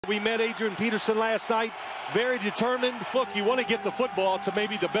We met Adrian Peterson last night, very determined. Look, you want to get the football to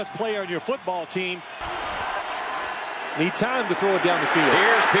maybe the best player on your football team. Need time to throw it down the field.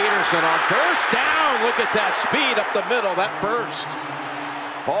 Here's Peterson on first down. Look at that speed up the middle, that burst.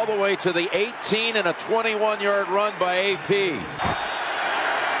 All the way to the 18 and a 21-yard run by AP.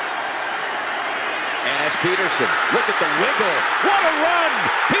 And that's Peterson. Look at the wiggle. What a run!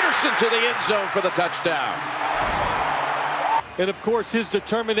 Peterson to the end zone for the touchdown. And of course, his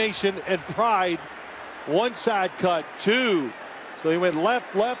determination and pride. One side cut, two. So he went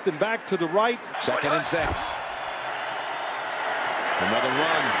left, and back to the right. 2nd and 6. Another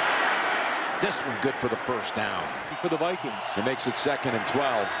run. This one good for the first down. For the Vikings. It makes it 2nd and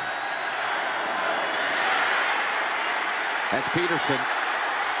 12. That's Peterson.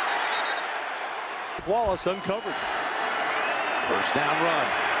 Wallace uncovered. First down run.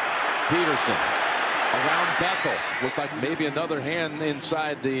 Peterson around Bethel. Looked like maybe another hand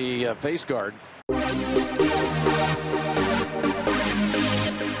inside the face guard.